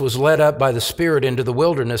 Jesus was led up by the Spirit into the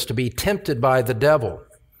wilderness to be tempted by the devil.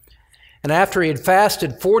 And after he had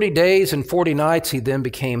fasted 40 days and 40 nights, he then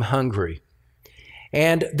became hungry.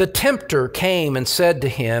 And the tempter came and said to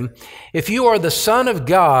him, "If you are the Son of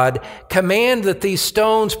God, command that these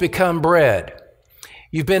stones become bread."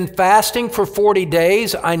 You've been fasting for 40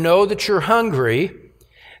 days. I know that you're hungry.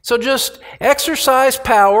 So just exercise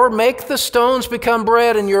power, make the stones become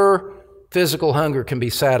bread, and your physical hunger can be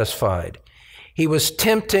satisfied. He was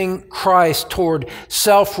tempting Christ toward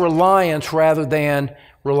self-reliance rather than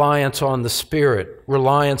reliance on the Spirit,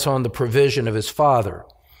 reliance on the provision of his Father.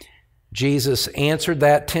 Jesus answered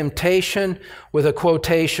that temptation with a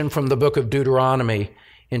quotation from the book of Deuteronomy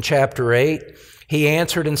in chapter 8. He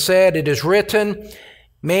answered and said, "It is written,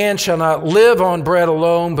 man shall not live on bread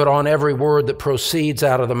alone, but on every word that proceeds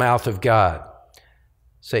out of the mouth of God."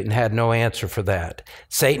 Satan had no answer for that.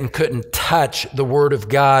 Satan couldn't touch the Word of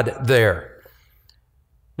God there.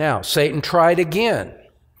 Now, Satan tried again,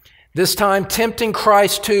 this time tempting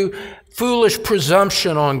Christ to foolish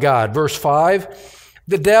presumption on God. Verse 5,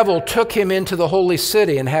 the devil took him into the holy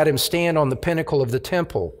city and had him stand on the pinnacle of the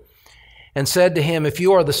temple and said to him, "If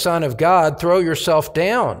you are the Son of God, throw yourself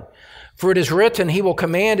down. For it is written, he will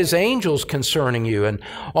command his angels concerning you, and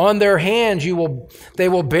on their hands they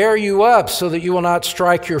will bear you up so that you will not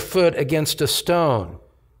strike your foot against a stone."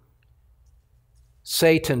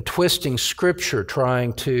 Satan twisting Scripture,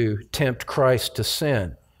 trying to tempt Christ to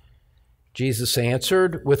sin. Jesus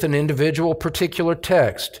answered with an individual particular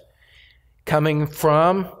text coming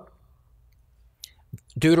from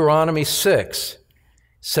Deuteronomy 6,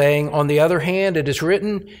 saying, "On the other hand, it is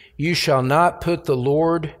written, you shall not put the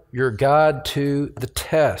Lord your God to the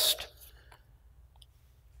test."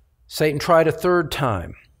 Satan tried a 3rd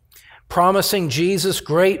time, promising Jesus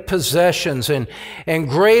great possessions and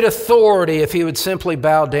great authority if he would simply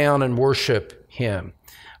bow down and worship him.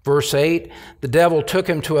 Verse 8, the devil took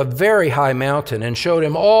him to a very high mountain and showed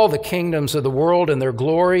him all the kingdoms of the world and their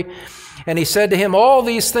glory. And he said to him, "All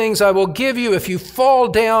these things I will give you if you fall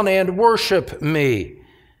down and worship me."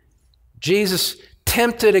 Jesus,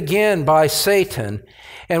 tempted again by Satan,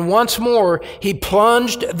 and once more he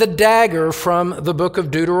plunged the dagger from the book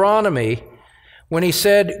of Deuteronomy when he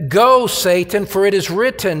said, "Go, Satan, for it is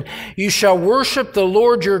written, you shall worship the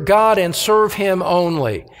Lord your God and serve him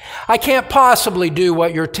only." I can't possibly do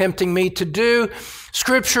what you're tempting me to do.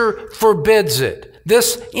 Scripture forbids it.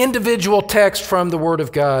 This individual text from the Word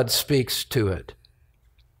of God speaks to it.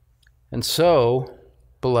 And so,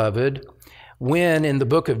 beloved, when in the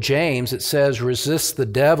book of James it says, "Resist the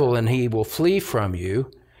devil and he will flee from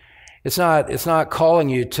you," it's not calling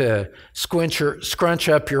you to scrunch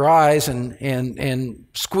up your eyes and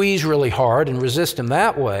squeeze really hard and resist him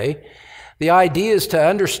that way. The idea is to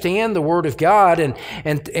understand the Word of God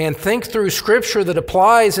and think through Scripture that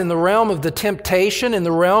applies in the realm of the temptation, in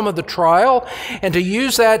the realm of the trial, and to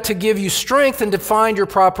use that to give you strength and to find your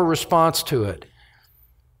proper response to it.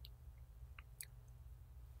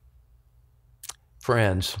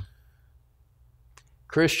 Friends,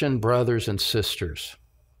 Christian brothers and sisters,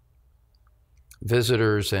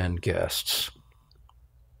 visitors and guests,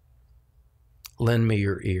 lend me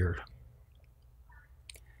your ear.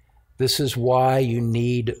 This is why you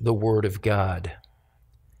need the Word of God.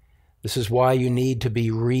 This is why you need to be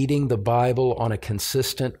reading the Bible on a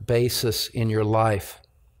consistent basis in your life.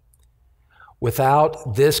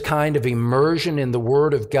 Without this kind of immersion in the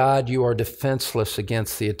Word of God, you are defenseless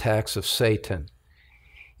against the attacks of Satan.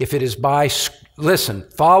 If it is listen,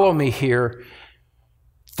 follow me here.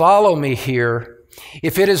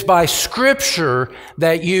 If it is by Scripture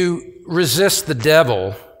that you resist the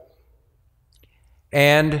devil,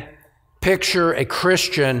 and picture a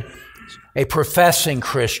Christian, a professing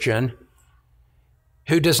Christian,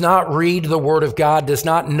 who does not read the Word of God, does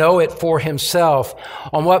not know it for himself,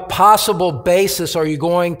 on what possible basis are you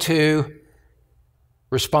going to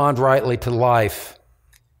respond rightly to life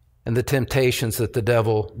and the temptations that the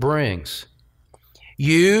devil brings?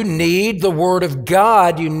 You need the Word of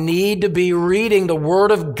God. You need to be reading the Word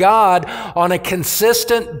of God on a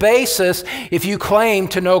consistent basis if you claim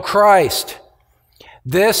to know Christ.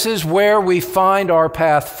 This is where we find our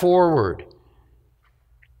path forward.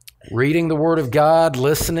 Reading the Word of God,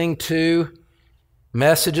 listening to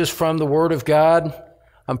messages from the Word of God.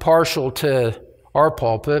 I'm partial to our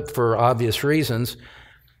pulpit for obvious reasons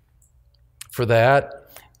for that.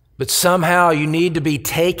 But somehow you need to be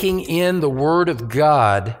taking in the Word of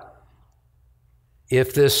God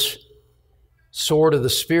if this sword of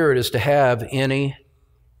the Spirit is to have any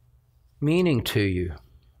meaning to you.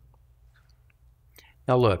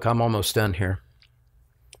 Now look, I'm almost done here.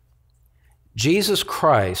 Jesus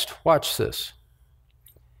Christ, watch this.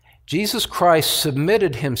 Jesus Christ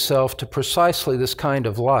submitted himself to precisely this kind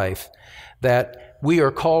of life that we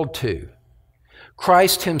are called to.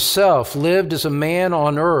 Christ himself lived as a man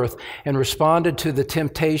on earth and responded to the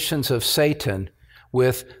temptations of Satan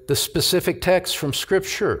with the specific text from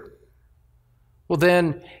Scripture. Well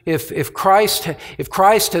then, if Christ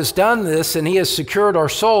has done this and he has secured our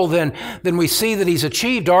soul, then we see that he's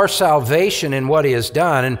achieved our salvation in what he has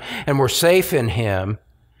done, and we're safe in him.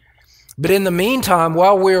 But in the meantime,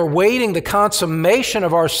 while we're awaiting the consummation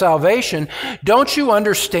of our salvation, don't you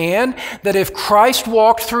understand that if Christ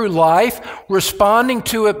walked through life responding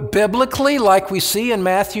to it biblically, like we see in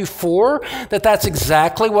Matthew 4, that's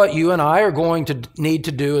exactly what you and I are going to need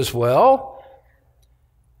to do as well?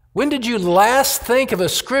 When did you last think of a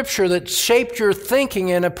scripture that shaped your thinking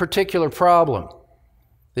in a particular problem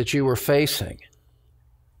that you were facing?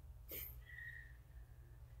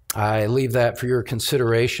 I leave that for your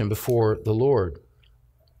consideration before the Lord.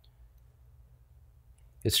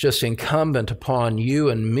 It's just incumbent upon you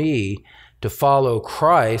and me to follow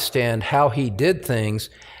Christ and how he did things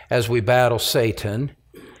as we battle Satan,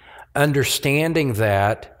 understanding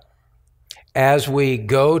that as we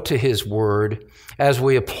go to his word, as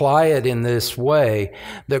we apply it in this way,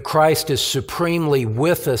 that Christ is supremely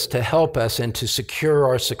with us to help us and to secure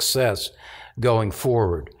our success going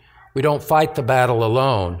forward. We don't fight the battle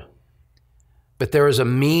alone, but there is a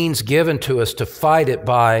means given to us to fight it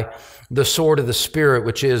by the sword of the Spirit,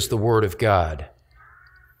 which is the Word of God.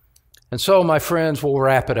 And so, my friends, we'll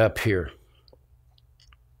wrap it up here.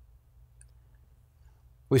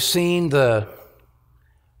 We've seen the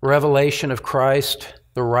revelation of Christ,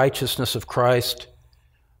 the righteousness of Christ,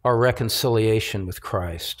 our reconciliation with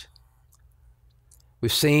Christ.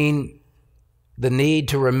 We've seen the need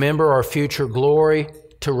to remember our future glory,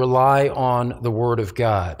 to rely on the Word of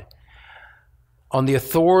God. On the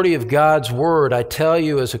authority of God's Word, I tell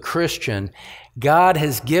you as a Christian, God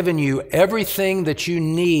has given you everything that you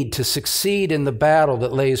need to succeed in the battle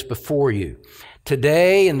that lays before you.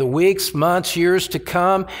 Today, in the weeks, months, years to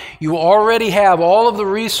come, you already have all of the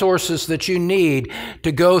resources that you need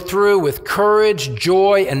to go through with courage,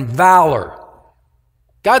 joy, and valor.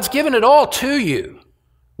 God's given it all to you.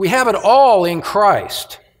 We have it all in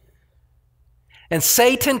Christ. And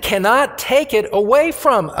Satan cannot take it away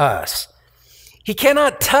from us. He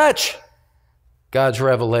cannot touch God's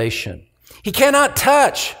revelation. He cannot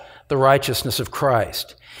touch the righteousness of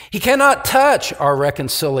Christ. He cannot touch our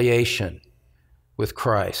reconciliation with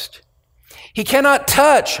Christ. He cannot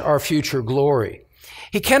touch our future glory.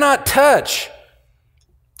 He cannot touch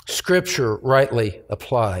Scripture rightly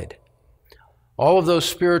applied. All of those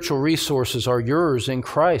spiritual resources are yours in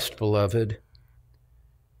Christ, beloved.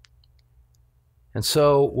 And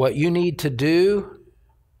so what you need to do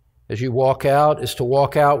as you walk out is to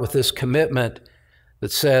walk out with this commitment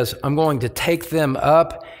that says, I'm going to take them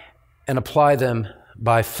up and apply them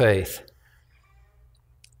by faith.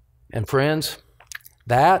 And friends,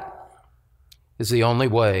 that is the only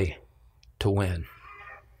way to win.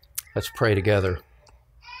 Let's pray together.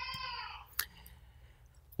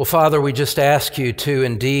 Well, Father, we just ask you to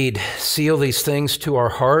indeed seal these things to our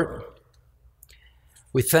heart.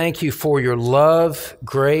 We thank you for your love,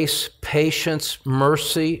 grace, patience,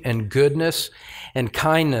 mercy, and goodness and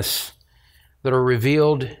kindness that are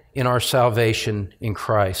revealed in our salvation in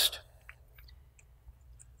Christ.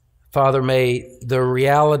 Father, may the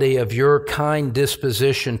reality of your kind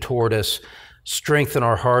disposition toward us strengthen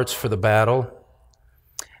our hearts for the battle.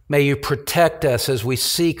 May you protect us as we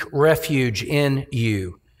seek refuge in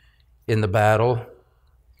you in the battle.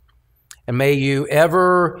 And may you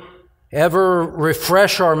ever ever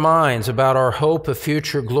refresh our minds about our hope of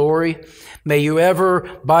future glory. May you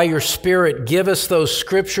ever, by your Spirit, give us those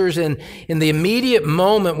scriptures in the immediate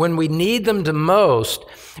moment when we need them the most.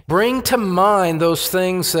 Bring to mind those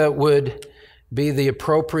things that would be the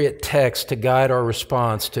appropriate text to guide our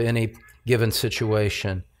response to any given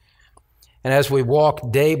situation. And as we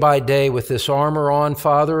walk day by day with this armor on,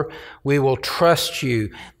 Father, we will trust you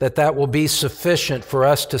that will be sufficient for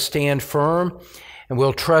us to stand firm, and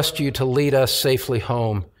we'll trust you to lead us safely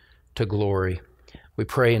home to glory. We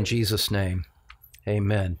pray in Jesus' name.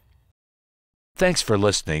 Amen. Thanks for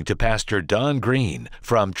listening to Pastor Don Green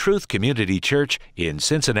from Truth Community Church in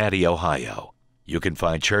Cincinnati, Ohio. You can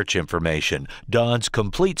find church information, Don's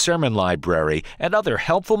complete sermon library, and other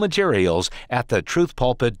helpful materials at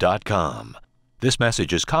thetruthpulpit.com. This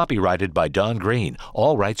message is copyrighted by Don Green,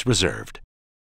 all rights reserved.